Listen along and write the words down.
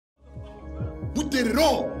We did it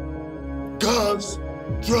all. Guns,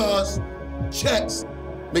 drugs, checks,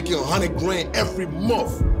 making 100 grand every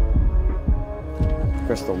month.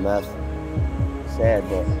 Crystal meth. Sad,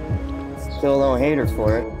 but still don't hate her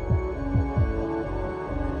for it.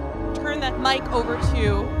 Turn that mic over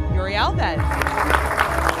to YURI Alves.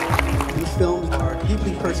 These films are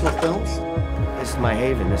deeply personal films. This is my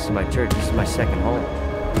haven, this is my church, this is my second home.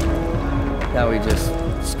 Now we just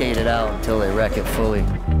skate it out until they wreck it fully.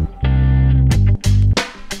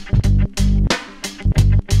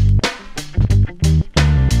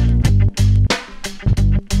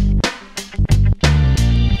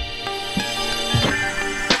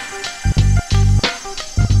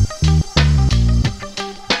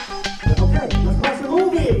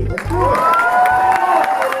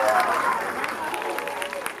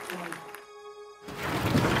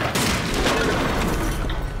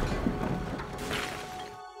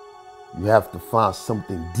 You have to find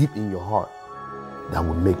something deep in your heart that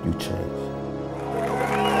will make you change.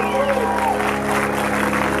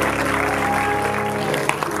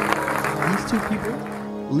 These two people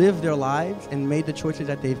lived their lives and made the choices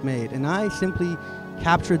that they've made, and I simply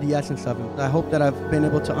captured the essence of it. I hope that I've been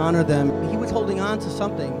able to honor them. He was holding on to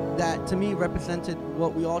something that to me represented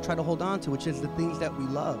what we all try to hold on to, which is the things that we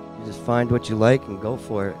love. You just find what you like and go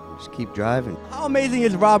for it. Just keep driving. How amazing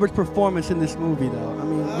is Robert's performance in this movie, though? I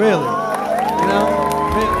mean, really. You know?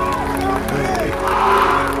 Really.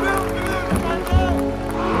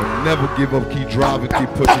 Never give up, keep driving, keep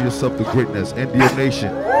pushing yourself to greatness. India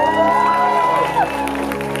Nation.